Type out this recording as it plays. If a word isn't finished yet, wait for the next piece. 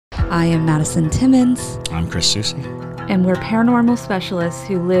I am Madison Timmons. I'm Chris Susie. And we're paranormal specialists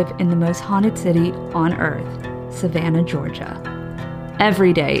who live in the most haunted city on earth, Savannah, Georgia.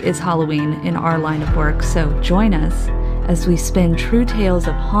 Every day is Halloween in our line of work, so join us as we spin true tales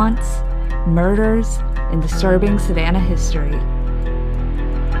of haunts, murders, and disturbing Savannah history.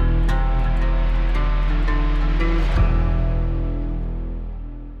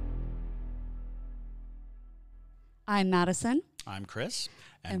 I'm Madison. I'm Chris.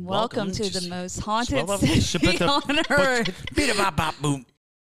 And welcome to the most haunted city on earth.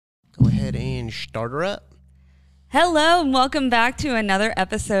 Go ahead and start her up. Hello, and welcome back to another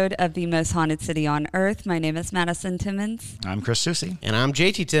episode of the most haunted city on earth. My name is Madison Timmons. I'm Chris Susie. And I'm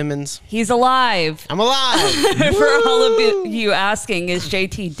JT Timmons. He's alive. I'm alive. For all of you asking, is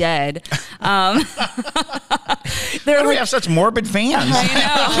JT dead? Why do we have such morbid fans?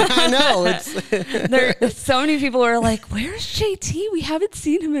 I know. I know. So many people are like, where's JT? We haven't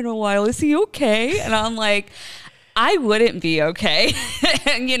seen him in a while. Is he okay? And I'm like, I wouldn't be okay.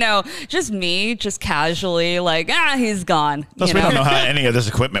 Just me, just casually like, he's gone. Plus, we don't know how any of this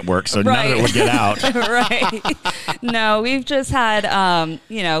equipment works, so none of it would get out. Right. No, we've just had,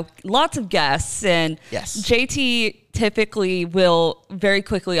 lots of guests. And yes. JT typically will very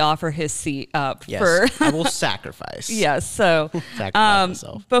quickly offer his seat up. Yes, I will sacrifice. Yes. So sacrifice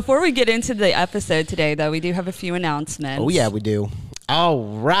myself. Before we get into the episode today, though, we do have a few announcements. Oh, yeah, we do. All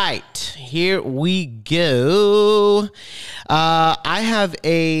right, here we go. I have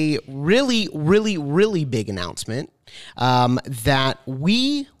a really big announcement that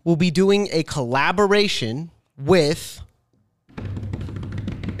we will be doing a collaboration with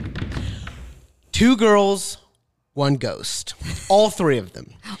Two Girls, One Ghost. All three of them.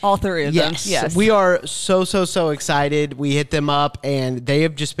 All three of them, yes. We are so excited. We hit them up, and they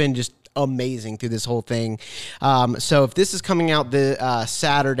have just been amazing through this whole thing. So if this is coming out the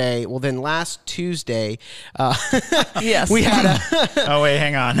Saturday, well then last Tuesday, yes, we had a oh wait,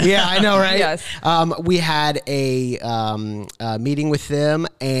 hang on. Yeah, I know, right? Yes. We had a meeting with them,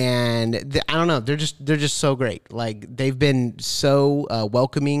 and I don't know, they're just so great. Like, they've been so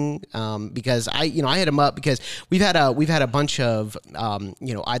welcoming, because I hit them up because we've had a bunch of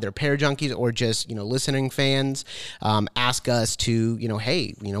either parajunkies or just listening fans ask us to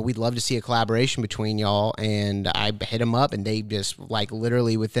hey, we'd love to see a collaboration between y'all, and I hit them up, and they just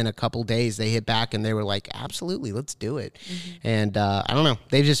literally within a couple days they hit back and they were like, absolutely, let's do it. Mm-hmm. And I don't know,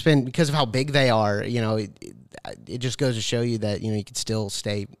 they've just been, because of how big they are, it just goes to show you that you can still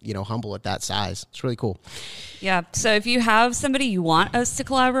stay humble at that size. It's really cool. Yeah. So if you have somebody you want us to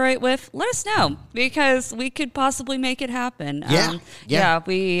collaborate with, let us know, because we could possibly make it happen. Yeah.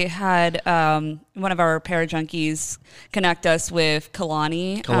 We had one of our parajunkies connect us with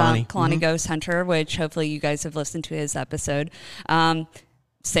Kalani mm-hmm. Ghost Hunter, which hopefully you guys have listened to his episode.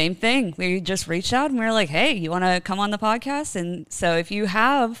 Same thing. We just reached out and we were like, hey, you want to come on the podcast? And so if you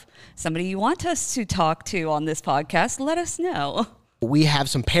have somebody you want us to talk to on this podcast, let us know. We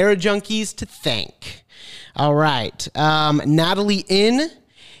have some parajunkies to thank. All right. Natalie N.,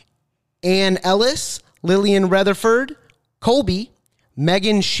 Ann Ellis, Lillian Rutherford, Colby,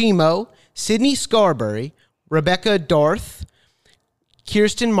 Megan Shimo, Sydney Scarberry, Rebecca Darth,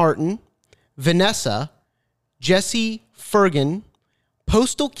 Kirsten Martin, Vanessa, Jesse Fergan,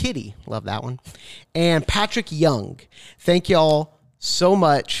 Postal Kitty, love that one, and Patrick Young. Thank y'all so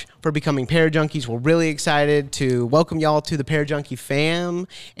much for becoming Parajunkies. We're really excited to welcome y'all to the Parajunkie fam.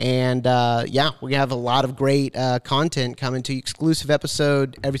 And we have a lot of great content coming to exclusive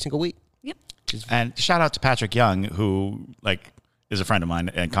episode every single week. Yep. And shout out to Patrick Young, who is a friend of mine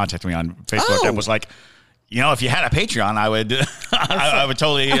and contacted me on Facebook and was like, if you had a Patreon, I would I would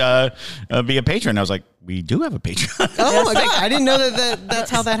totally be a patron. I was like, we do have a Patreon. Oh, my God. I didn't know that's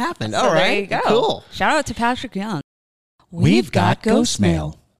how that happened. All right. There you go. Cool. Shout out to Patrick Young. We've got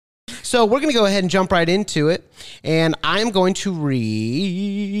Ghostmail. So we're going to go ahead and jump right into it. And I'm going to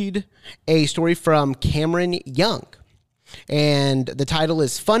read a story from Cameron Young. And the title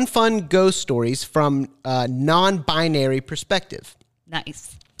is Fun Ghost Stories from a Non-Binary Perspective.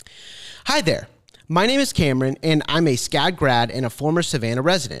 Nice. Hi there. My name is Cameron, and I'm a SCAD grad and a former Savannah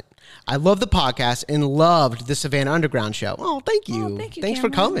resident. I love the podcast and loved the Savannah Underground show. Oh, thank you. Oh, thank you, Thanks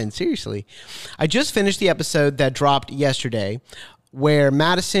Cameron. for coming. Seriously. I just finished the episode that dropped yesterday where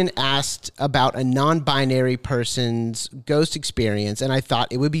Madison asked about a non-binary person's ghost experience, and I thought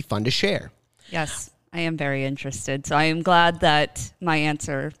it would be fun to share. Yes, I am very interested. So I am glad that my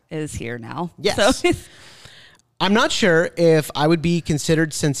answer is here now. Yes. So I'm not sure if I would be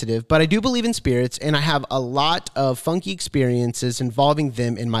considered sensitive, but I do believe in spirits, and I have a lot of funky experiences involving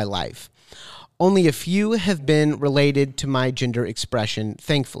them in my life. Only a few have been related to my gender expression,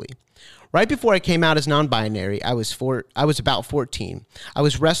 thankfully. Right before I came out as non-binary, I was about 14. I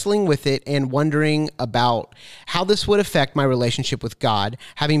was wrestling with it and wondering about how this would affect my relationship with God,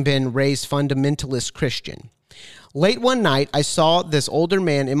 having been raised fundamentalist Christian. Late one night, I saw this older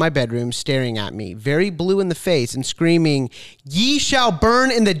man in my bedroom staring at me, very blue in the face, and screaming, "Ye shall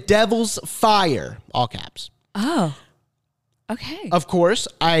burn in the devil's fire," all caps. Oh, okay. Of course,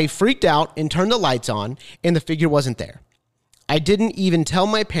 I freaked out and turned the lights on, and the figure wasn't there. I didn't even tell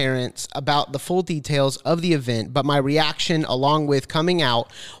my parents about the full details of the event, but my reaction, along with coming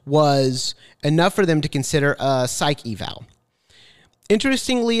out, was enough for them to consider a psych eval.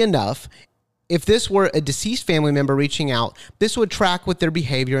 Interestingly enough, if this were a deceased family member reaching out, this would track with their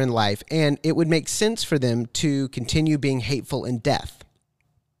behavior in life, and it would make sense for them to continue being hateful in death.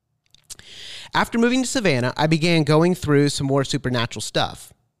 After moving to Savannah, I began going through some more supernatural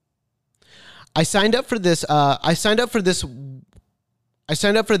stuff. I signed up for this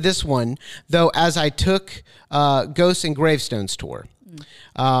one, though, as I took Ghosts and Gravestones tour.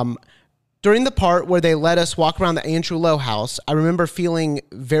 During the part where they let us walk around the Andrew Lowe house, I remember feeling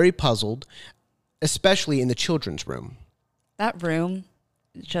very puzzled, especially in the children's room. That room,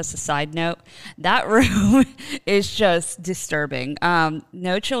 just a side note, that room is just disturbing.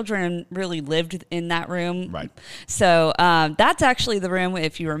 No children really lived in that room. Right. So that's actually the room,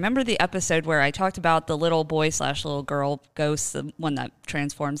 if you remember the episode where I talked about the little boy / little girl ghost, the one that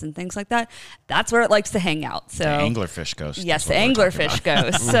transforms and things like that, that's where it likes to hang out. So The anglerfish ghost. Yes, the anglerfish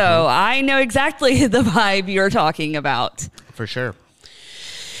ghost. So I know exactly the vibe you're talking about. For sure.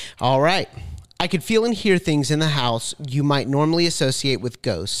 All right. I could feel and hear things in the house you might normally associate with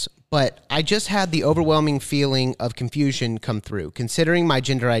ghosts, but I just had the overwhelming feeling of confusion come through. Considering my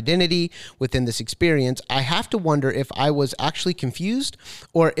gender identity within this experience, I have to wonder if I was actually confused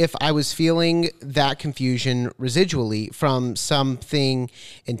or if I was feeling that confusion residually from something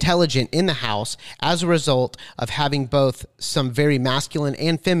intelligent in the house as a result of having both some very masculine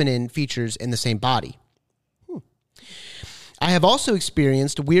and feminine features in the same body. I have also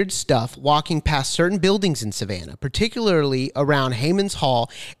experienced weird stuff walking past certain buildings in Savannah, particularly around Hayman's Hall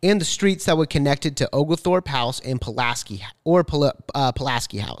and the streets that were connected to Oglethorpe House and Pulaski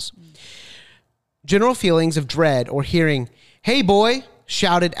House. General feelings of dread or hearing "Hey boy"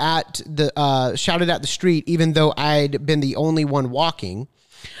 shouted at the street, even though I'd been the only one walking.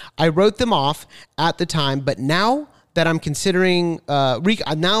 I wrote them off at the time, but now that I'm considering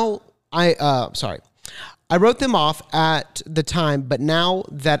I wrote them off at the time, but now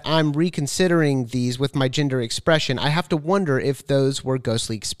that I'm reconsidering these with my gender expression, I have to wonder if those were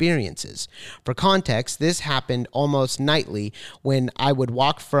ghostly experiences. For context, this happened almost nightly when I would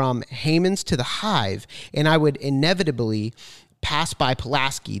walk from Hayman's to the Hive, and I would inevitably pass by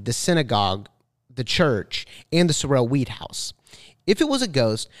Pulaski, the synagogue, the church, and the Sorrel Weed House. If it was a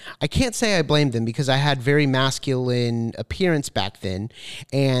ghost, I can't say I blame them because I had very masculine appearance back then,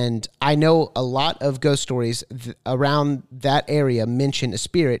 and I know a lot of ghost stories around that area mention a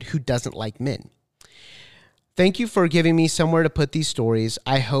spirit who doesn't like men. Thank you for giving me somewhere to put these stories.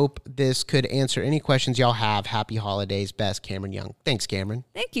 I hope this could answer any questions y'all have. Happy holidays. Best, Cameron Young. Thanks, Cameron.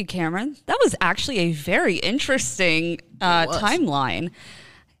 Thank you, Cameron. That was actually a very interesting timeline.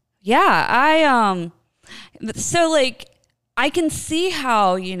 Yeah, I can see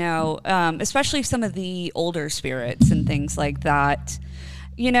how, especially some of the older spirits and things like that,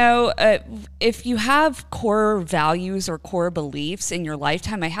 if you have core values or core beliefs in your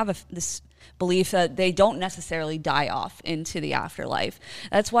lifetime, I have this belief that they don't necessarily die off into the afterlife.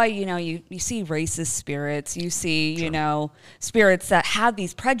 That's why, you see racist spirits, you see, spirits that have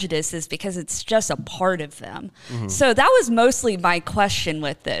these prejudices because it's just a part of them. Mm-hmm. So that was mostly my question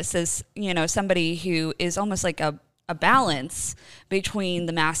with this is, somebody who is almost like a balance between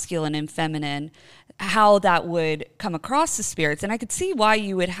the masculine and feminine, how that would come across the spirits. And I could see why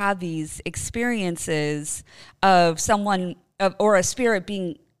you would have these experiences of someone or a spirit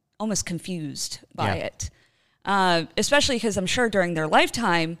being almost confused by it. Especially because I'm sure during their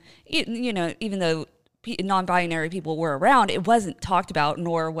lifetime, even though non-binary people were around, it wasn't talked about,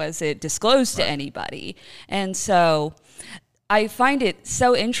 nor was it disclosed to anybody. And so I find it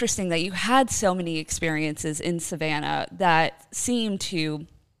so interesting that you had so many experiences in Savannah that seem to,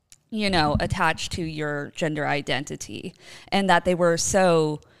 attach to your gender identity, and that they were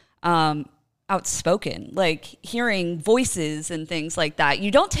so outspoken, like hearing voices and things like that.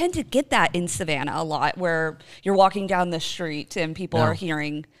 You don't tend to get that in Savannah a lot, where you're walking down the street and people are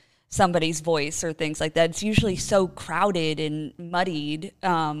hearing somebody's voice or things like that. It's usually so crowded and muddied,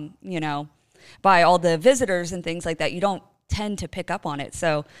 by all the visitors and things like that. You don't tend to pick up on it.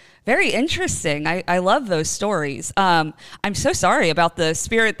 So very interesting. I love those stories. I'm so sorry about the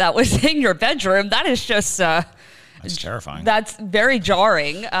spirit that was in your bedroom. That is just that's terrifying. That's very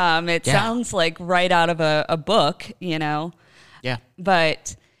jarring. It sounds like right out of a book, you know. Yeah.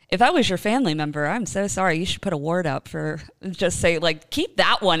 But if I was your family member, I'm so sorry. You should put a word up for, just say, like, keep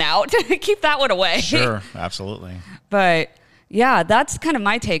that one out. Keep that one away. Sure, absolutely. But yeah, that's kind of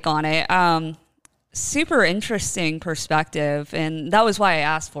my take on it. Super interesting perspective. And that was why I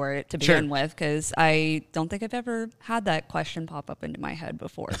asked for it to begin with, because I don't think I've ever had that question pop up into my head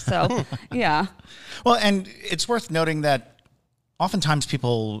before. So, yeah. Well, and it's worth noting that oftentimes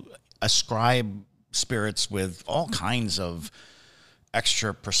people ascribe spirits with all kinds of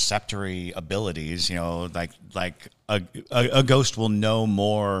extra perceptory abilities, you know, like a ghost will know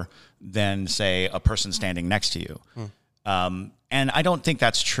more than, say, a person standing next to you. And I don't think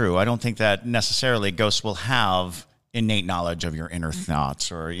that's true. I don't think that necessarily ghosts will have innate knowledge of your inner thoughts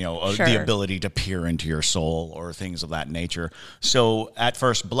or, you know, the ability to peer into your soul or things of that nature. So at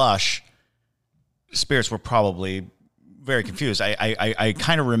first blush, spirits were probably very confused. I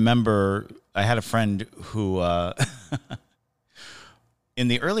kind of remember I had a friend who... in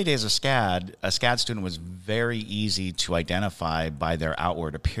the early days of SCAD, a SCAD student was very easy to identify by their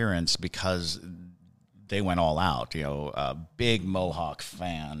outward appearance because they went all out, you know, a big mohawk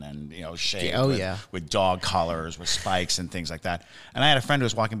fan and, you know, shaved with dog collars, with spikes and things like that. And I had a friend who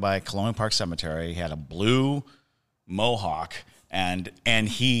was walking by Colonial Park Cemetery. He had a blue mohawk and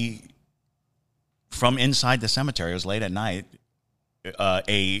he, from inside the cemetery, it was late at night,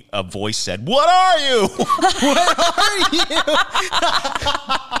 a voice said, "What are you? What are you?"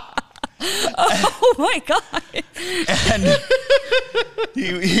 Oh my God. And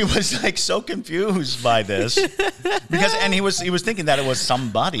he was like so confused by this because he was thinking that it was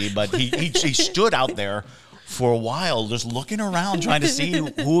somebody, but he stood out there for a while just looking around trying to see who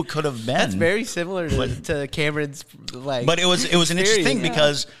it could have been. That's very similar to Cameron's But it was an interesting thing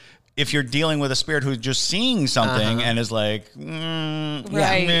because if you're dealing with a spirit who's just seeing something and is like,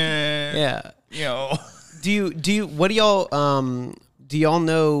 right, you know, do y'all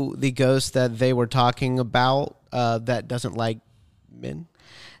know the ghost that they were talking about that doesn't like men?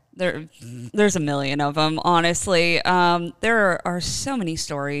 There's a million of them, honestly. There are so many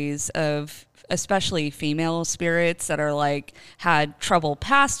stories of especially female spirits that are like had trouble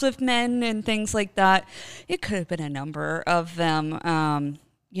past with men and things like that. It could have been a number of them.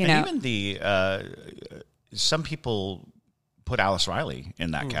 You know, even some people put Alice Riley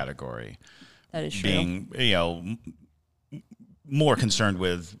in that category. That is true. Being, you know, more concerned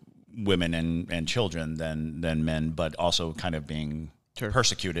with women and children than men, but also kind of being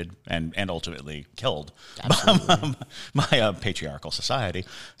persecuted and ultimately killed by a patriarchal society.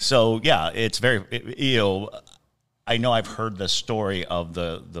 So yeah, it's very, you know, I know I've heard the story of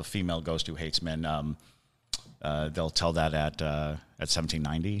the female ghost who hates men. They'll tell that at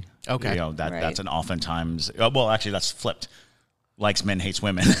 1790. Okay, you know that's an oftentimes. Well, actually, that's flipped. Likes men, hates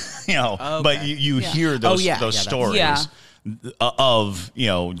women. You know, but you hear those stories of, you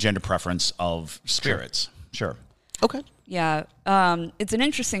know, gender preference of spirits. Sure. Okay. Yeah. It's an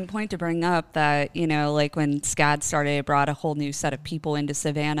interesting point to bring up that, you know, like when SCAD started, it brought a whole new set of people into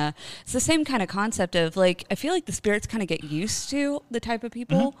Savannah. It's the same kind of concept of like, I feel like the spirits kind of get used to the type of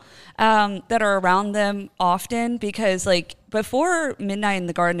people that are around them often because like before Midnight in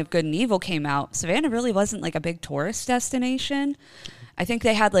the Garden of Good and Evil came out, Savannah really wasn't like a big tourist destination. I think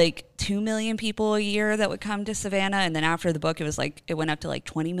they had like 2 million people a year that would come to Savannah. And then after the book, it was like, it went up to like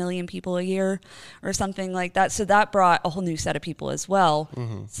 20 million people a year or something like that. So that brought a whole new set of people as well.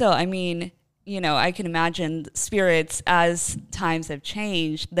 So, I mean, you know, I can imagine spirits as times have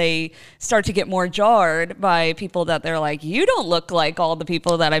changed, they start to get more jarred by people that they're like, you don't look like all the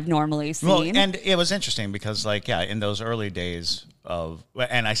people that I've normally seen. Well, and it was interesting because like, yeah, in those early days of,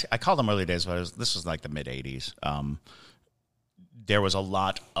 and I call them early days, but this was like the mid 80s. There was a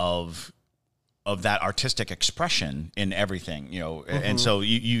lot of that artistic expression in everything, you know, and so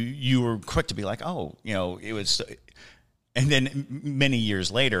you were quick to be like, oh, you know, it was, and then many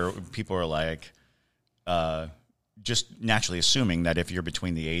years later, people are like, just naturally assuming that if you're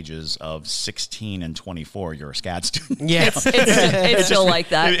between the ages of 16 and 24, you're a SCAD student. Yeah, it's still like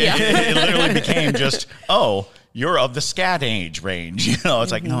that. It literally became just, oh, you're of the SCAD age range. You know,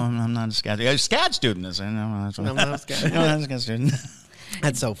 it's like, no, I'm not a SCAD. A SCAD student is, no, that's what I'm not a SCAD. No, I'm not a SCAD student.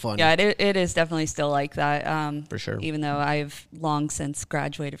 That's so funny. Yeah, it is definitely still like that. For sure. Even though I've long since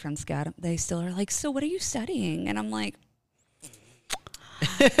graduated from SCAD, they still are like, so what are you studying? And I'm like,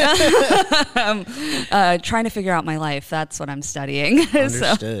 trying to figure out my life. That's what I'm studying.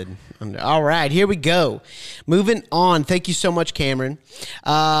 Understood. All right, here we go. Moving on. Thank you so much, Cameron.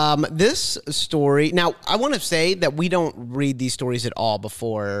 This story. Now, I want to say that we don't read these stories at all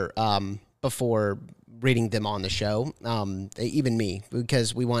before reading them on the show. Even me,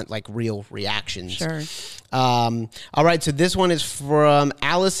 because we want like real reactions. Sure. All right, so this one is from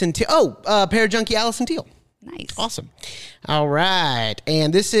Allison Teal. Parajunkie Allison Teal. Nice. Awesome. All right,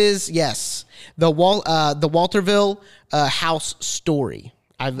 and this is the Walterville house story.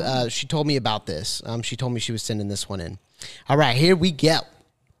 She told me about this. She told me she was sending this one in. All right, here we go.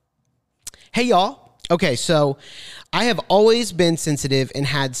 Hey, y'all. Okay, so I have always been sensitive and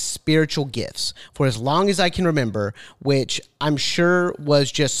had spiritual gifts for as long as I can remember, which I'm sure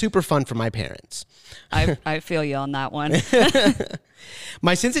was just super fun for my parents. I feel you on that one.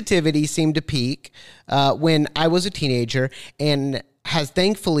 My sensitivity seemed to peak when I was a teenager and has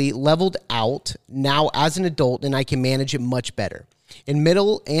thankfully leveled out now as an adult, and I can manage it much better. In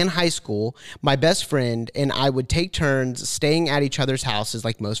middle and high school, my best friend and I would take turns staying at each other's houses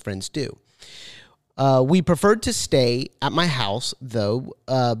like most friends do. We preferred to stay at my house, though,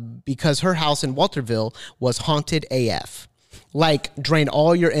 because her house in Walterville was haunted AF. Like, drain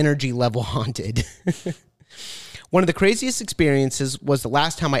all your energy level haunted. One of the craziest experiences was the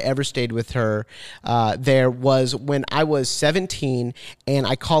last time I ever stayed with her. There was when I was 17, and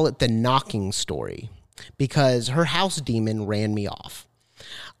I call it the knocking story, because her house demon ran me off.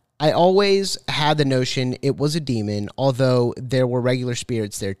 I always had the notion it was a demon, although there were regular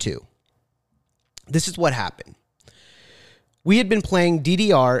spirits there too. This is what happened. We had been playing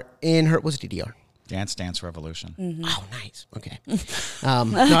DDR in her... What's DDR? Dance Dance Revolution. Mm-hmm. Oh, nice. Okay. No,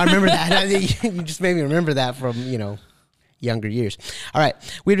 I remember that. You just made me remember that from, younger years. All right.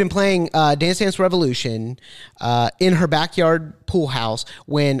 We'd been playing Dance Dance Revolution in her backyard pool house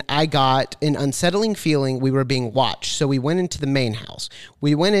when I got an unsettling feeling we were being watched. So we went into the main house.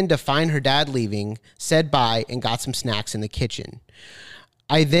 We went in to find her dad leaving, said bye, and got some snacks in the kitchen.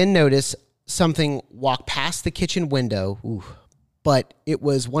 I then noticed something walk past the kitchen window, but it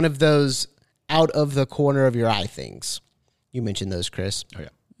was one of those out of the corner of your eye things. You mentioned those, Chris. Oh, yeah.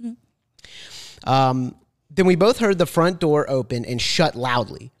 Mm-hmm. Then we both heard the front door open and shut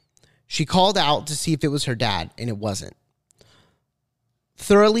loudly. She called out to see if it was her dad, and it wasn't.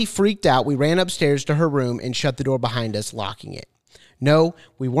 Thoroughly freaked out, we ran upstairs to her room and shut the door behind us, locking it. No,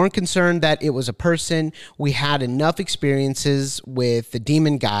 we weren't concerned that it was a person. We had enough experiences with the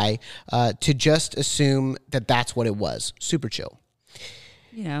demon guy to just assume that that's what it was. Super chill.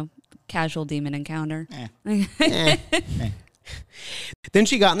 Casual demon encounter. Then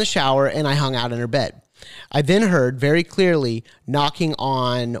she got in the shower, and I hung out in her bed. I then heard very clearly knocking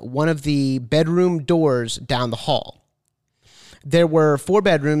on one of the bedroom doors down the hall. There were 4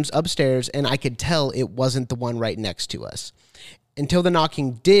 bedrooms upstairs, and I could tell it wasn't the one right next to us, until the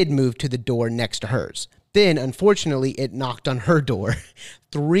knocking did move to the door next to hers. Then, unfortunately, it knocked on her door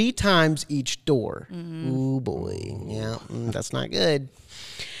 3 times each door. Ooh, boy. Yeah, that's not good.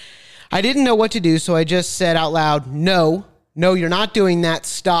 I didn't know what to do, so I just said out loud, no, you're not doing that.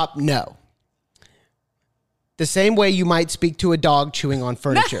 Stop, no. The same way you might speak to a dog chewing on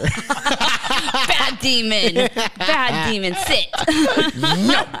furniture. Bad demon. Bad demon, sit.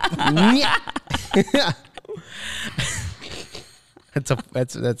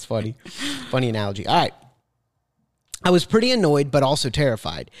 That's funny. Funny analogy. All right. I was pretty annoyed, but also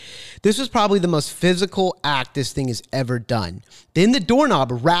terrified. This was probably the most physical act this thing has ever done. Then the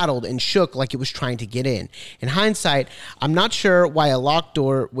doorknob rattled and shook like it was trying to get in. In hindsight, I'm not sure why a locked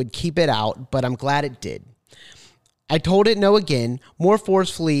door would keep it out, but I'm glad it did. I told it no again, more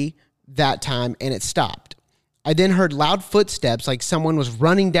forcefully that time, and it stopped. I then heard loud footsteps like someone was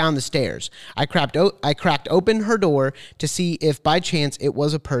running down the stairs. I cracked open her door to see if by chance it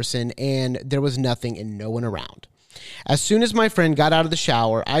was a person, and there was nothing and no one around. As soon as my friend got out of the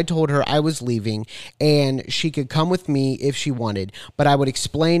shower, I told her I was leaving and she could come with me if she wanted, but I would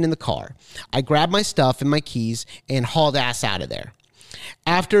explain in the car. I grabbed my stuff and my keys and hauled ass out of there.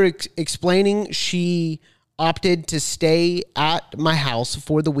 After explaining, she opted to stay at my house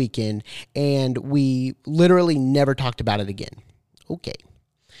for the weekend, and we literally never talked about it again. Okay.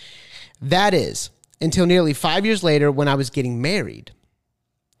 That is, until nearly 5 years later when I was getting married.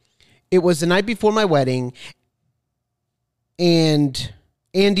 It was the night before my wedding, and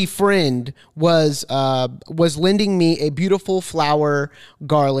Andy friend was lending me a beautiful flower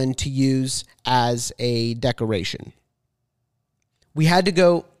garland to use as a decoration. We had to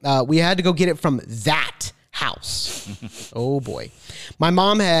go get it from that house. Oh boy. My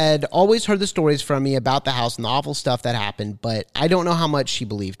mom had always heard the stories from me about the house and the awful stuff that happened, but I don't know how much she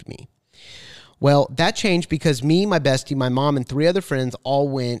believed me. Well, that changed because me, my bestie, my mom, and 3 other friends all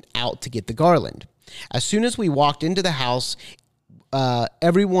went out to get the garland. As soon as we walked into the house,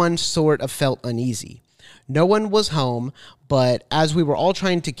 everyone sort of felt uneasy. No one was home, but as we were all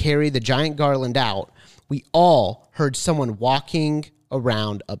trying to carry the giant garland out, we all heard someone walking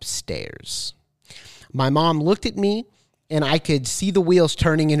around upstairs. My mom looked at me, and I could see the wheels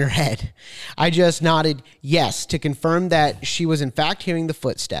turning in her head. I just nodded yes to confirm that she was in fact hearing the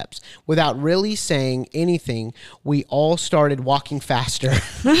footsteps. Without really saying anything, we all started walking faster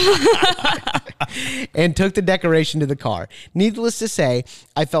and took the decoration to the car. Needless to say,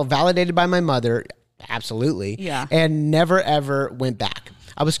 I felt validated by my mother, absolutely, and never ever went back.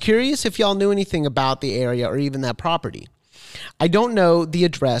 I was curious if y'all knew anything about the area or even that property. I don't know the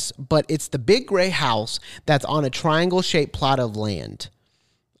address, but it's the big gray house that's on a triangle-shaped plot of land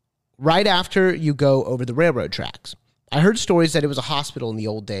right after you go over the railroad tracks. I heard stories that it was a hospital in the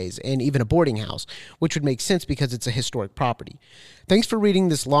old days and even a boarding house, which would make sense because it's a historic property. Thanks for reading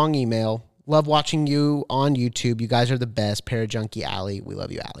this long email. Love watching you on YouTube. You guys are the best. Parajunkie Allie. We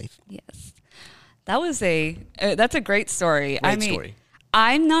love you, Allie. Yes. That's a great story. Great story.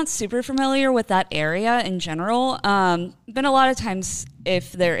 I'm not super familiar with that area in general. But a lot of times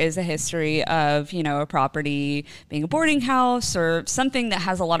if there is a history of, a property being a boarding house or something that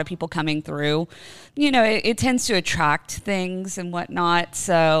has a lot of people coming through, it tends to attract things and whatnot.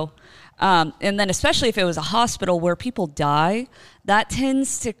 So, and then especially if it was a hospital where people die, that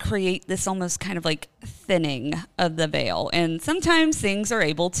tends to create this almost kind of like thinning of the veil. And sometimes things are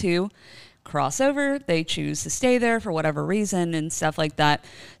able to cross over. They choose to stay there for whatever reason and stuff like that.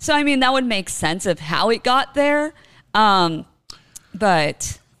 So, that would make sense of how it got there.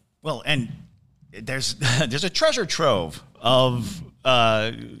 But well, and there's a treasure trove of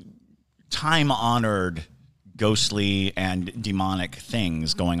time-honored ghostly and demonic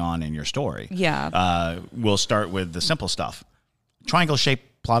things going on in your story. Yeah. We'll start with the simple stuff.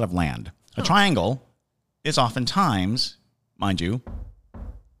 Triangle-shaped plot of land. A triangle is oftentimes, mind you,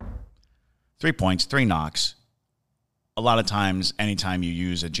 3 points, 3 knocks. A lot of times, anytime you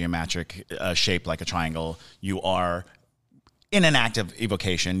use a geometric shape like a triangle, you are in an act of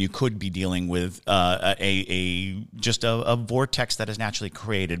evocation. You could be dealing with a vortex that is naturally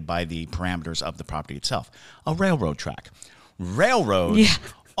created by the parameters of the property itself. A railroad track. Railroads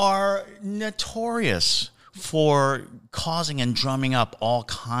are notorious for causing and drumming up all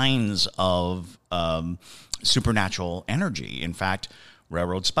kinds of supernatural energy. In fact,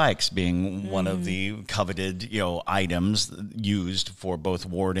 railroad spikes being one of the coveted, items used for both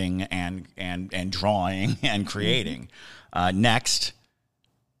warding and drawing and creating. Next,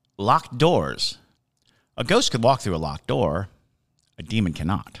 locked doors. A ghost could walk through a locked door. A demon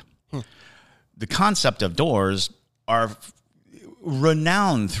cannot. The concept of doors are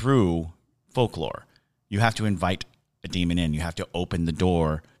renowned through folklore. You have to invite a demon in. You have to open the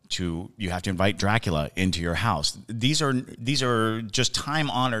door. You have to invite Dracula into your house. These are just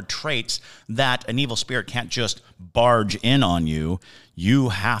time-honored traits that an evil spirit can't just barge in on you. You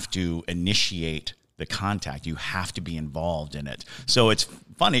have to initiate the contact. You have to be involved in it. So it's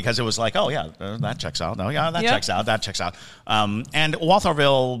funny because it was like, oh yeah, that checks out. Oh yeah, that checks out. That checks out. And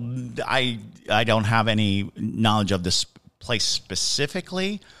Walthamville, I don't have any knowledge of this place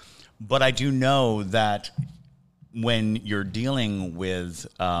specifically, but I do know that when you're dealing with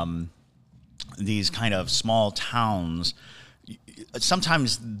these kind of small towns,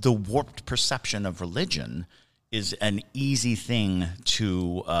 sometimes the warped perception of religion is an easy thing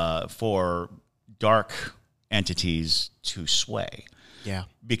to for dark entities to sway. Yeah,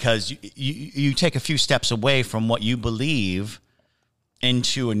 because you take a few steps away from what you believe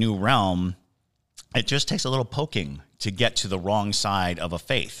into a new realm. It just takes a little poking to get to the wrong side of a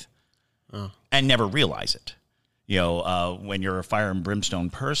faith and never realize it. When you're a fire and brimstone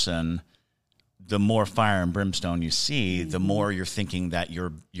person, the more fire and brimstone you see, the more you're thinking that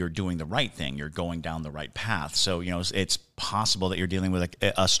you're doing the right thing. You're going down the right path. So, it's possible that you're dealing with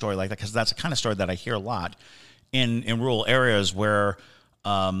a story like that, because that's the kind of story that I hear a lot in rural areas where,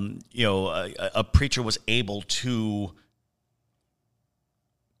 a preacher was able to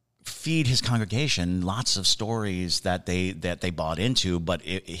feed his congregation lots of stories that they bought into, but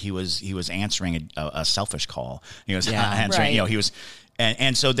he was answering a selfish call. He was answering, right. He was,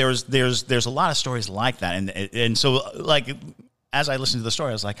 and so there's a lot of stories like that, and so like as I listened to the story,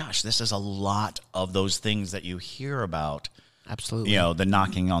 I was like, gosh, this is a lot of those things that you hear about. Absolutely. The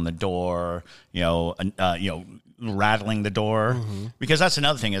knocking on the door, rattling the door, because that's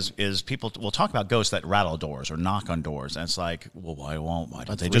another thing is people will talk about ghosts that rattle doors or knock on doors, and it's like, well, why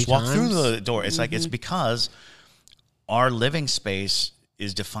don't they just walk through the door? It's like, it's because our living space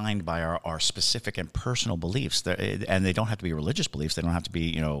is defined by our specific and personal beliefs, and they don't have to be religious beliefs. They don't have to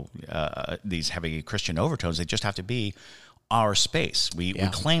be, these heavy Christian overtones. They just have to be our space. We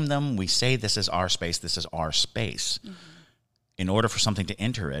claim them. We say this is our space. This is our space. Mm-hmm. In order for something to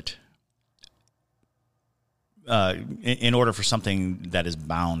enter it, in order for something that is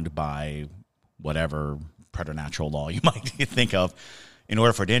bound by whatever preternatural law you might think of, in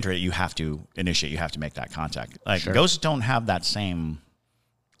order for it to enter it, you have to initiate. You have to make that contact. Like ghosts don't have that same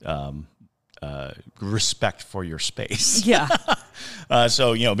respect for your space. Yeah.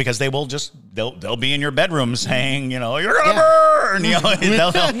 So because they'll be in your bedroom saying you're gonna burn.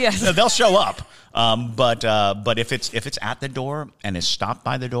 They'll show up. But if it's at the door and is stopped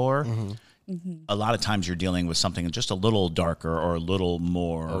by the door. Mm-hmm. Mm-hmm. A lot of times you're dealing with something just a little darker or a little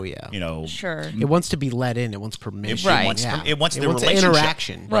more. Oh yeah, sure. It wants to be let in. It wants permission. Right. It wants the relationship.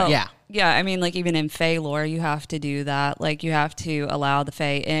 Interaction. Well, yeah. I mean, like even in Fae lore, you have to do that. Like you have to allow the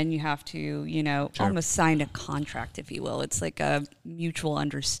Fae in. You have to, almost sign a contract, if you will. It's like a mutual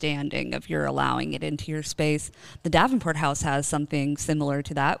understanding of you're allowing it into your space. The Davenport house has something similar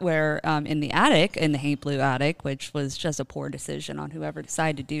to that, where in the attic, in the Haint Blue attic, which was just a poor decision on whoever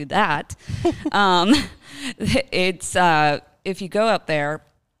decided to do that. It's if you go up there,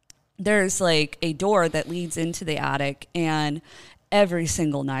 there's like a door that leads into the attic, and every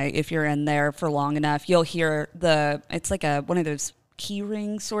single night, if you're in there for long enough, you'll hear it's like one of those key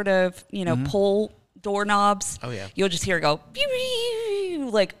ring sort of, pull doorknobs. Oh yeah. You'll just hear it go pew, pew,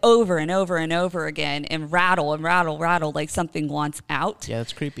 like over and over and over again, and rattle, like something wants out. Yeah,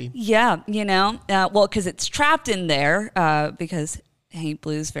 that's creepy. Yeah, well, because it's trapped in there, because Haint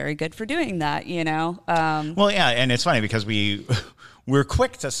Blue is very good for doing that, Well, yeah, and it's funny because we're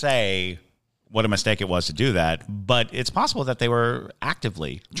quick to say what a mistake it was to do that, but it's possible that they were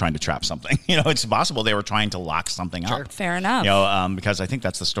actively trying to trap something. It's possible they were trying to lock something up. Fair enough. Because I think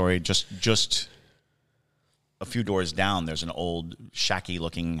that's the story. Just a few doors down, there's an old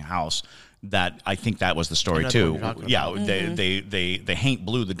shacky-looking house that I think that was the story too. Yeah, mm-hmm. they Haint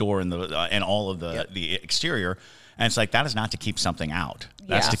Blue the door and all of the exterior. And it's like, that is not to keep something out.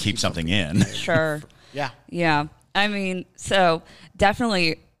 That's to keep something in. Sure. Yeah. Yeah. I mean, so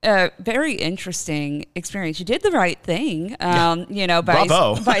definitely a very interesting experience. You did the right thing, by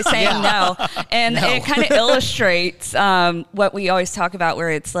saying no. And it kind of illustrates what we always talk about, where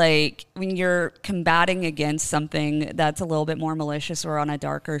it's like when you're combating against something that's a little bit more malicious or on a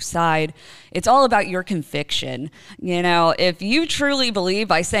darker side, it's all about your conviction. If you truly believe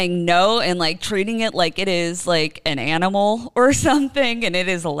by saying no and like treating it like it is like an animal or something and it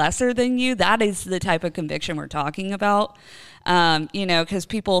is lesser than you, that is the type of conviction we're talking about. Because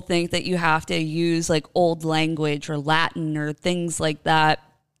people think that you have to use like old language or Latin or things like that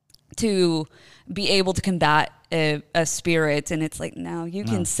to be able to combat a spirit. And it's like, no, you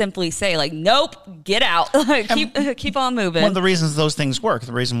can simply say like, nope, get out. keep on moving. One of the reasons those things work,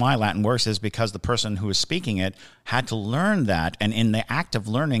 the reason why Latin works, is because the person who is speaking it had to learn that. And in the act of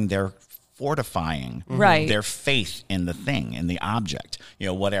learning, they're fortifying their faith in the thing, in the object,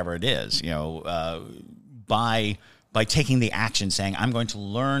 whatever it is, by taking the action, saying, I'm going to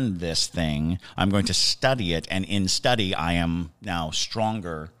learn this thing, I'm going to study it, and in study, I am now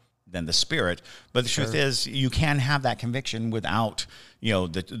stronger than the spirit. But the truth is, you can have that conviction without,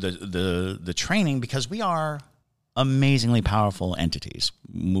 the training, because we are amazingly powerful entities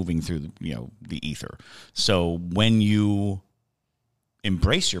moving through, the ether. So when you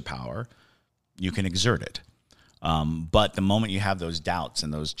embrace your power, you can exert it. But the moment you have those doubts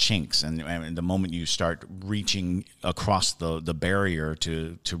and those chinks, and the moment you start reaching across the barrier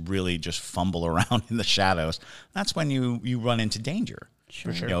to really just fumble around in the shadows, that's when you run into danger.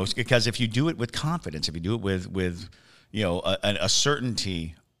 Sure. Because if you do it with confidence, if you do it with a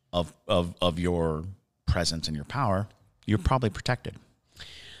certainty of your presence and your power, you're probably protected.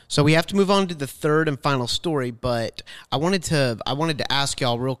 So we have to move on to the third and final story, but I wanted to ask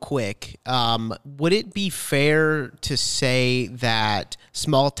y'all real quick, would it be fair to say that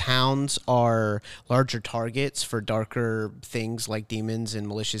small towns are larger targets for darker things like demons and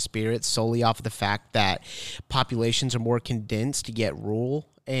malicious spirits solely off of the fact that populations are more condensed yet rural,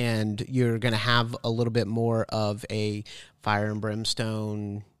 and you're going to have a little bit more of a fire and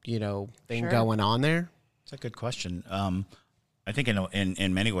brimstone, thing going on there? That's a good question. I think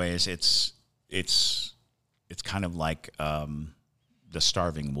in many ways it's kind of like the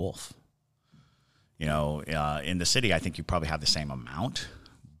starving wolf. In the city, I think you probably have the same amount,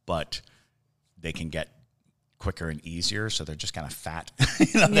 but they can get quicker and easier, so they're just kind of fat.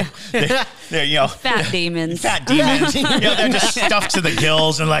 They're Fat demons. Fat demons. They're just stuffed to the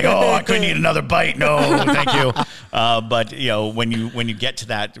gills and like, oh, I couldn't eat another bite. No, thank you. But when you get to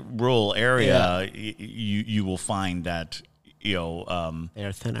that rural area, you will find that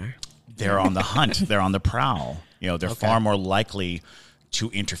they're thinner. They're on the hunt. They're on the prowl. They're far more likely to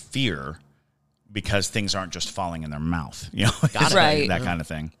interfere because things aren't just falling in their mouth, Right. that kind of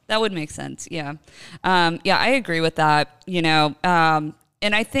thing. That would make sense. Yeah. I agree with that, and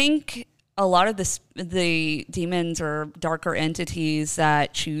I think a lot of the demons or darker entities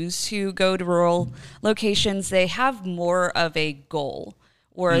that choose to go to rural locations, they have more of a goal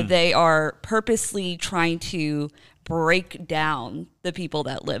where they are purposely trying to break down the people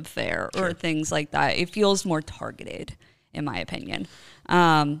that live there or things like that. It feels more targeted, in my opinion.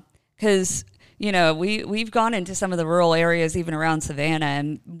 Because we've gone into some of the rural areas, even around Savannah,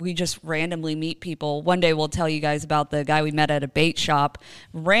 and we just randomly meet people. One day we'll tell you guys about the guy we met at a bait shop.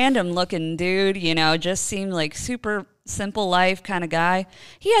 Random looking dude, just seemed like super simple life kind of guy.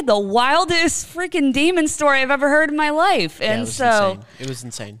 He had the wildest freaking demon story I've ever heard in my life. And it was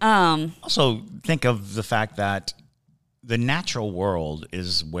insane. Also, think of the fact that the natural world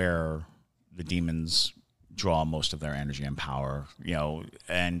is where the demons draw most of their energy and power,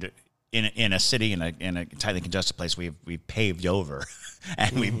 and in a city, in a tightly congested place, we've paved over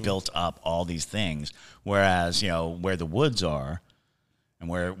and we've built up all these things. Whereas, where the woods are and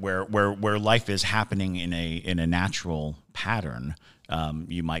where life is happening in a natural pattern,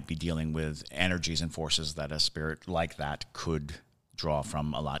 you might be dealing with energies and forces that a spirit like that could draw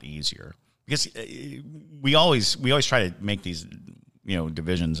from a lot easier. Because we always try to make these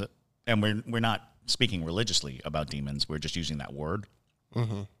divisions, and we're not speaking religiously about demons. We're just using that word.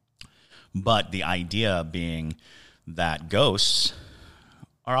 Mm-hmm. But the idea being that ghosts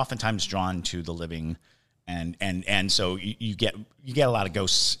are oftentimes drawn to the living, and so you get a lot of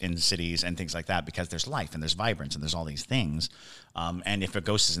ghosts in cities and things like that because there's life and there's vibrance and there's all these things. And if a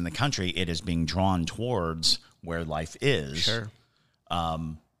ghost is in the country, it is being drawn towards where life is. Sure.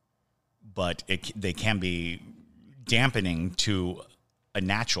 But they can be dampening to a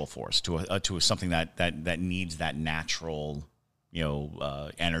natural force, to something that needs that natural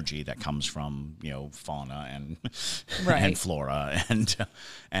energy that comes from fauna and and flora and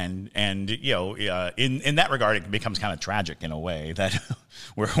in that regard it becomes kind of tragic in a way that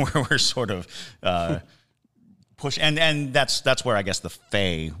we're sort of push and that's where I guess the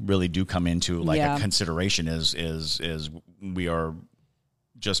Fae really do come into a consideration is we are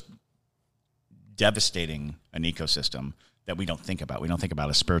just devastating an ecosystem that we don't think about. We don't think about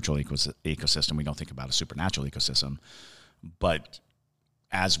a spiritual ecosystem. We don't think about a supernatural ecosystem. But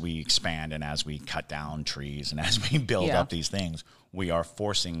as we expand and as we cut down trees and as we build up these things, we are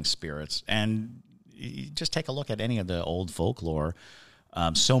forcing spirits. And you just take a look at any of the old folklore.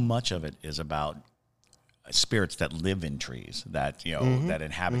 So much of it is about spirits that live in trees, that that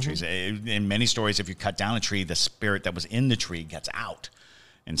inhabit trees. In many stories, if you cut down a tree, the spirit that was in the tree gets out.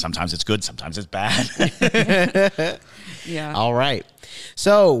 And sometimes it's good, sometimes it's bad. Yeah. All right.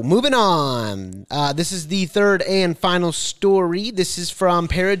 So moving on. This is the third and final story. This is from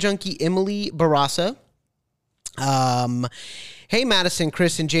Parajunkie Emily Barassa. Hey, Madison,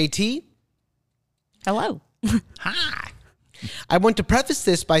 Chris, and JT. Hello. Hi. I want to preface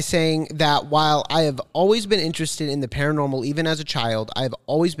this by saying that while I have always been interested in the paranormal, even as a child, I have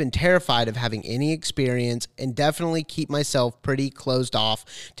always been terrified of having any experience and definitely keep myself pretty closed off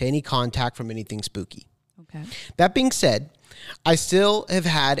to any contact from anything spooky. Okay. That being said, I still have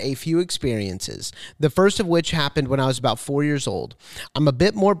had a few experiences, the first of which happened when I was about 4 years old. I'm a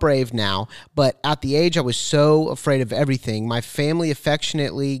bit more brave now, but at the age I was so afraid of everything, my family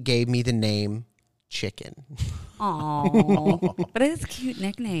affectionately gave me the name Chicken. Oh, but it's a cute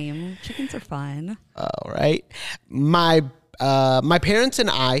nickname. Chickens are fun. All right. My parents and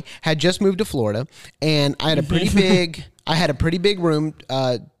I had just moved to Florida, and I had a pretty big room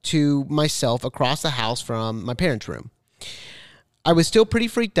to myself across the house from my parents' room. I was still pretty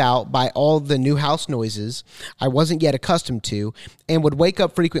freaked out by all the new house noises I wasn't yet accustomed to, and would wake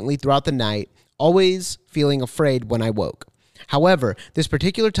up frequently throughout the night, always feeling afraid when I woke. However, this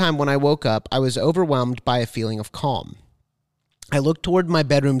particular time when I woke up, I was overwhelmed by a feeling of calm. I looked toward my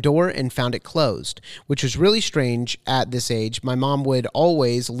bedroom door and found it closed, which was really strange at this age. My mom would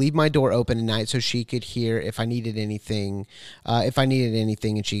always leave my door open at night so she could hear if I needed anything,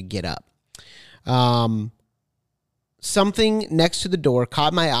 and she could get up. Something next to the door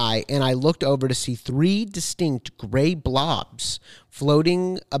caught my eye, and I looked over to see 3 distinct gray blobs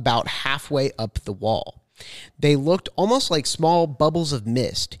floating about halfway up the wall. They looked almost like small bubbles of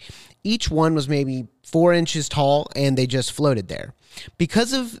mist. Each one was maybe 4 inches tall, and they just floated there.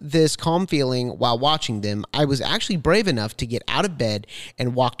 Because of this calm feeling while watching them, I was actually brave enough to get out of bed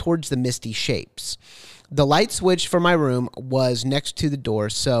and walk towards the misty shapes. The light switch for my room was next to the door,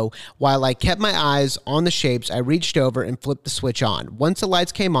 so while I kept my eyes on the shapes, I reached over and flipped the switch on. Once the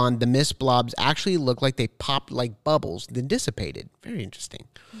lights came on, the mist blobs actually looked like they popped like bubbles, then dissipated. Very interesting.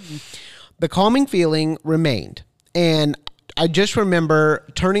 The calming feeling remained, and I just remember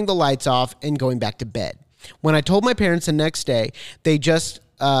turning the lights off and going back to bed. When I told my parents the next day, they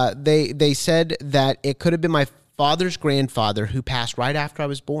said that it could have been my father's grandfather who passed right after I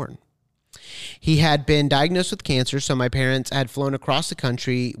was born. He had been diagnosed with cancer, so my parents had flown across the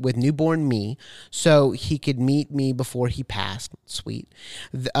country with newborn me so he could meet me before he passed. Sweet.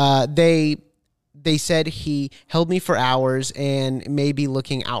 They said he held me for hours and may be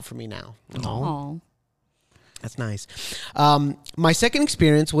looking out for me now. Aww. That's nice. My second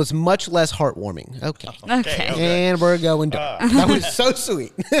experience was much less heartwarming. Okay. And we're going dark. That was so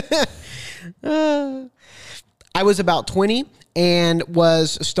sweet. I was about 20 and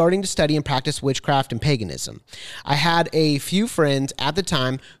was starting to study and practice witchcraft and paganism. I had a few friends at the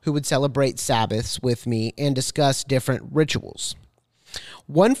time who would celebrate Sabbaths with me and discuss different rituals.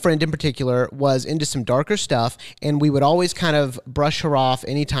 One friend in particular was into some darker stuff, and we would always kind of brush her off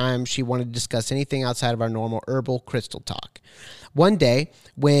anytime she wanted to discuss anything outside of our normal herbal crystal talk. One day,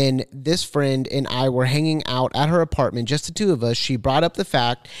 when this friend and I were hanging out at her apartment, just the two of us, she brought up the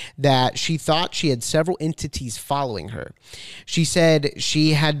fact that she thought she had several entities following her. She said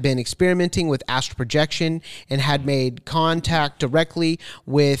she had been experimenting with astral projection and had made contact directly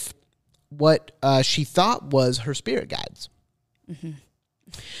with what she thought was her spirit guides. Mm-hmm.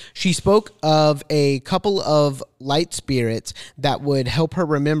 She spoke of a couple of light spirits that would help her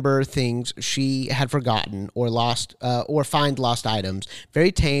remember things she had forgotten or lost, or find lost items,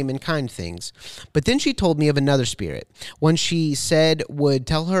 very tame and kind things. But then she told me of another spirit, one she said would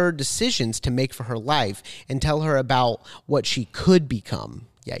tell her decisions to make for her life and tell her about what she could become.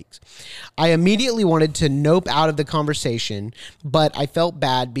 Yikes. I immediately wanted to nope out of the conversation, but I felt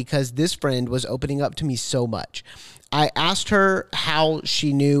bad because this friend was opening up to me so much. I asked her how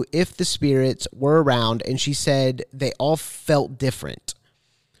she knew if the spirits were around, and she said they all felt different,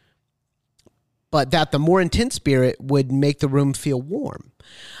 but that the more intense spirit would make the room feel warm.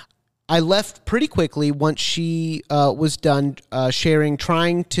 I left pretty quickly once she was done sharing,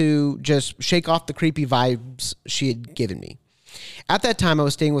 trying to just shake off the creepy vibes she had given me. At that time, I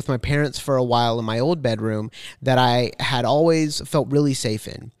was staying with my parents for a while in my old bedroom that I had always felt really safe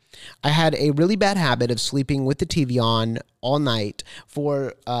in. I had a really bad habit of sleeping with the TV on all night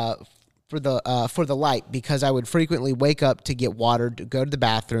for the light, because I would frequently wake up to get water to go to the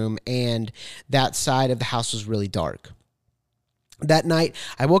bathroom, and that side of the house was really dark. That night,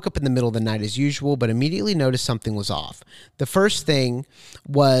 I woke up in the middle of the night as usual, but immediately noticed something was off. The first thing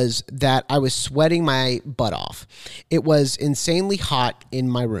was that I was sweating my butt off. It was insanely hot in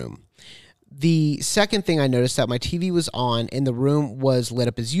my room. The second thing I noticed that my TV was on and the room was lit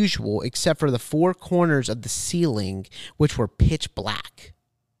up as usual, except for the 4 corners of the ceiling, which were pitch black.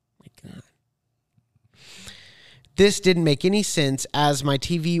 My God. This didn't make any sense, as my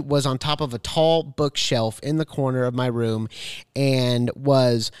TV was on top of a tall bookshelf in the corner of my room and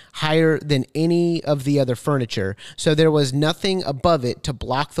was higher than any of the other furniture, so there was nothing above it to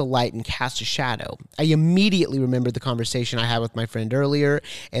block the light and cast a shadow. I immediately remembered the conversation I had with my friend earlier,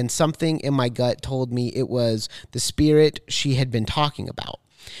 and something in my gut told me it was the spirit she had been talking about.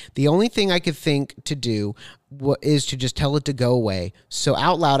 The only thing I could think to do is to just tell it to go away. So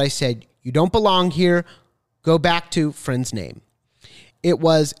out loud I said, "You don't belong here. Go back to friend's name." It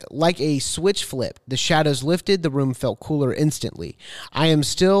was like a switch flip. The shadows lifted. The room felt cooler instantly. I am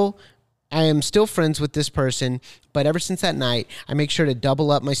still friends with this person, but ever since that night, I make sure to double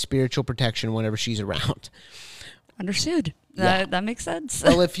up my spiritual protection whenever she's around. Understood. That makes sense.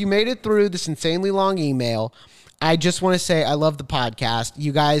 Well, if you made it through this insanely long email, I just want to say I love the podcast.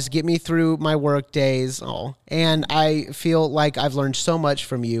 You guys get me through my work days. And I feel like I've learned so much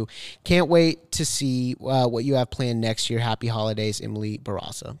from you. Can't wait to see what you have planned next year. Happy holidays, Emily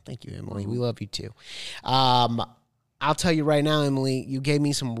Barasa. Thank you, Emily. We love you too. I'll tell you right now, Emily, you gave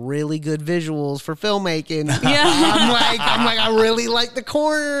me some really good visuals for filmmaking. Yeah. I'm like, I really like the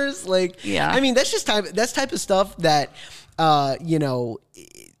corners. Like, yeah. I mean, that's type of stuff that,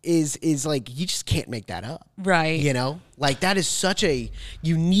 is like, you just can't make that up. Right. You know, like that is such a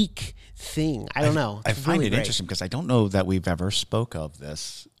unique thing. I don't know. I find it interesting because I don't know that we've ever spoke of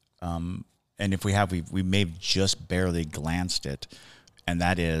this. And if we have, we may have just barely glanced it. And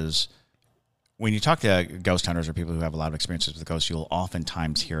that is, when you talk to ghost hunters or people who have a lot of experiences with ghosts, you'll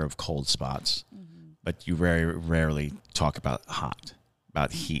oftentimes hear of cold spots. Mm-hmm. but you very rarely talk about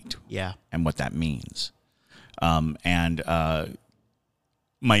heat, and what that means.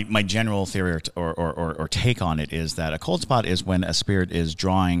 My general theory or take on it is that a cold spot is when a spirit is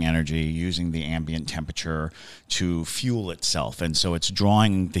drawing energy using the ambient temperature to fuel itself. And so it's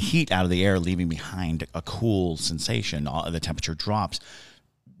drawing the heat out of the air, leaving behind a cool sensation. The temperature drops.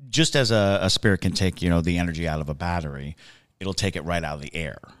 Just as a spirit can take, the energy out of a battery, it'll take it right out of the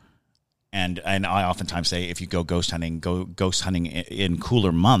air. And I oftentimes say if you go ghost hunting in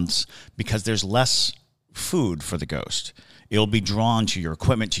cooler months because there's less food for the ghost. It'll be drawn to your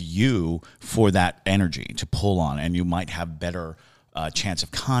equipment, to you, for that energy to pull on, and you might have better chance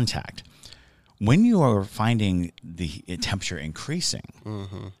of contact. When you are finding the temperature increasing,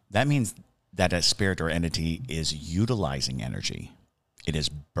 that means that a spirit or entity is utilizing energy. It is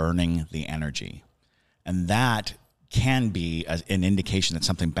burning the energy. And that can be an indication that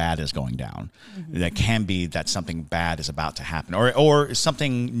something bad is going down. That can be that something bad is about to happen, or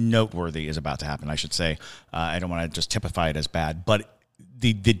something noteworthy is about to happen, I should say. I don't want to just typify it as bad, but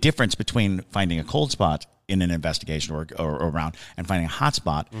the difference between finding a cold spot in an investigation or around and finding a hot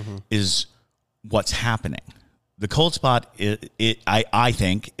spot is what's happening. The cold spot, I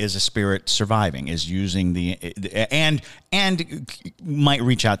think, is a spirit surviving, is using and might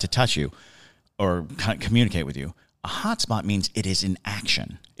reach out to touch you or communicate with you. A hotspot means it is in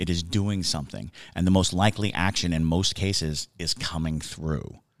action. It is doing something. And the most likely action in most cases is coming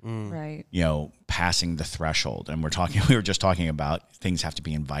through. Right. Passing the threshold. And we were just talking about things have to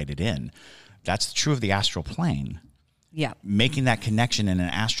be invited in. That's true of the astral plane. Yeah. Making that connection in an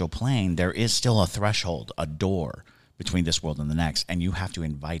astral plane, there is still a threshold, a door between this world and the next, and you have to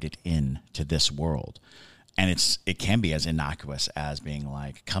invite it in to this world. And it can be as innocuous as being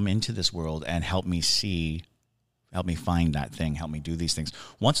like, come into this world and help me find that thing, help me do these things.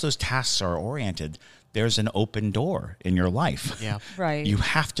 Once those tasks are oriented, there's an open door in your life. Yeah. Right. You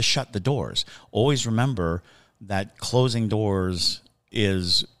have to shut the doors. Always remember that closing doors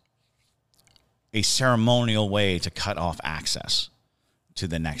is a ceremonial way to cut off access to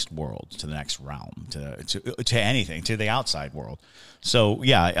the next world, to the next realm, to anything, to the outside world. So,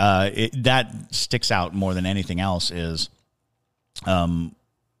 that sticks out more than anything else is, I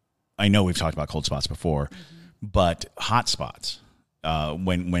know we've talked about cold spots before, but hot spots,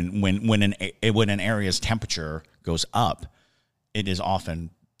 when an area's temperature goes up, it is often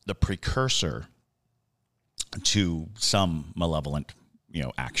the precursor to some malevolent,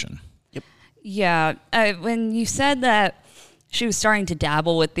 action. Yep. Yeah. When you said that she was starting to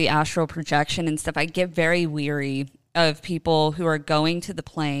dabble with the astral projection and stuff, I get very weary of people who are going to the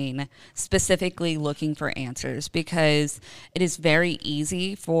plane specifically looking for answers, because it is very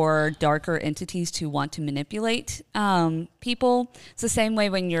easy for darker entities to want to manipulate people. It's the same way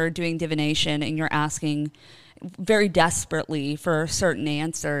when you're doing divination and you're asking very desperately for certain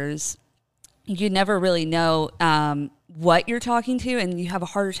answers. You never really know what you're talking to, and you have a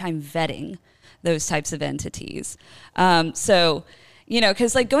harder time vetting those types of entities.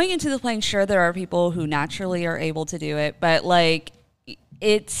 Because going into the plane, sure, there are people who naturally are able to do it, but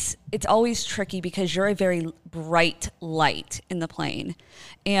it's always tricky because you're a very bright light in the plane,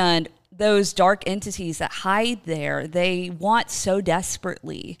 and those dark entities that hide there, they want so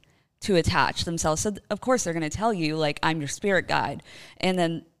desperately to attach themselves. So of course they're going to tell you I'm your spirit guide, and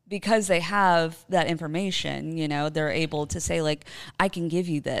then because they have that information, they're able to say I can give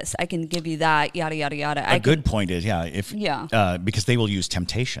you this, I can give you that, yada, yada, yada. Good point is, because they will use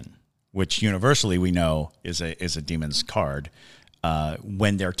temptation, which universally we know is a demon's card.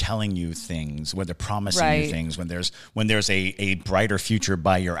 When they're telling you things, when they're promising you things, when there's a brighter future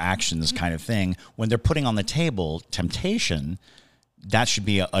by your actions kind of thing, when they're putting on the table temptation, that should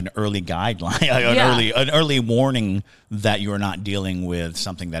be an early guideline, an early warning that you're not dealing with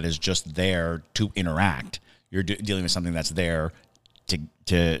something that is just there to interact. You're dealing with something that's there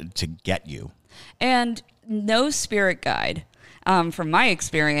to get you. And no spirit guide, from my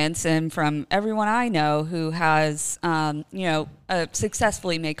experience and from everyone I know who has,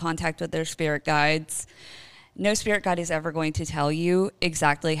 successfully made contact with their spirit guides, no spirit guide is ever going to tell you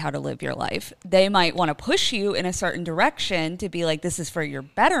exactly how to live your life. They might want to push you in a certain direction to be this is for your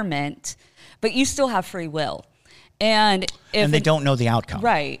betterment, but you still have free will. And they don't know the outcome.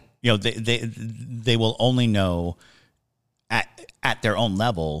 Right. They will only know at their own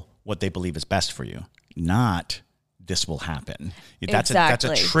level what they believe is best for you, not this will happen. That's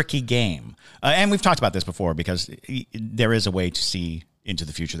a tricky game. And we've talked about this before, because there is a way to see into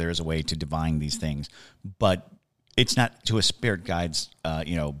the future. There is a way to divine these things, but it's not to a spirit guide's,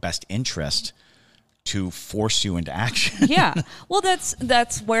 best interest to force you into action. Yeah. Well,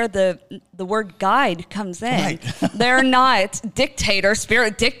 that's where the word guide comes in. Right. They're not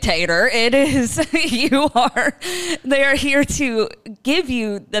spirit dictator. It is they are here to give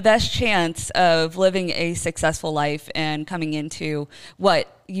you the best chance of living a successful life and coming into what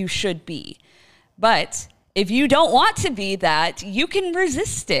you should be. But if you don't want to be that, you can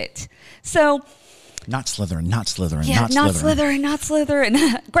resist it. So Not Slytherin, not Slytherin, yeah, not Slytherin,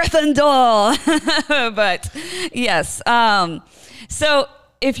 Gryffindor. But yes, so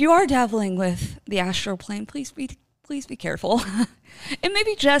if you are dabbling with the astral plane, please be careful, and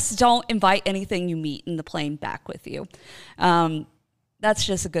maybe just don't invite anything you meet in the plane back with you. That's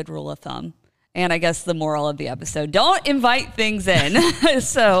just a good rule of thumb. And I guess the moral of the episode: don't invite things in.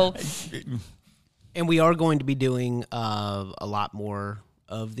 So, and we are going to be doing a lot more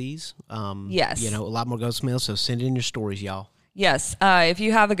of these. Yes. A lot more ghost mail, so send in your stories, y'all. Yes, if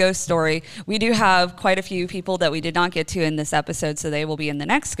you have a ghost story, we do have quite a few people that we did not get to in this episode, so they will be in the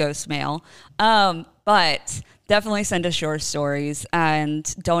next ghost mail. But definitely send us your stories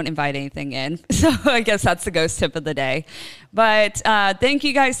and don't invite anything in. So I guess that's the ghost tip of the day. But thank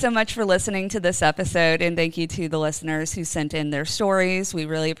you guys so much for listening to this episode, and thank you to the listeners who sent in their stories. We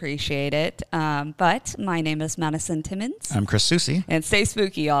really appreciate it. But my name is Madison Timmons. I'm Chris Susi. And stay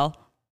spooky, y'all.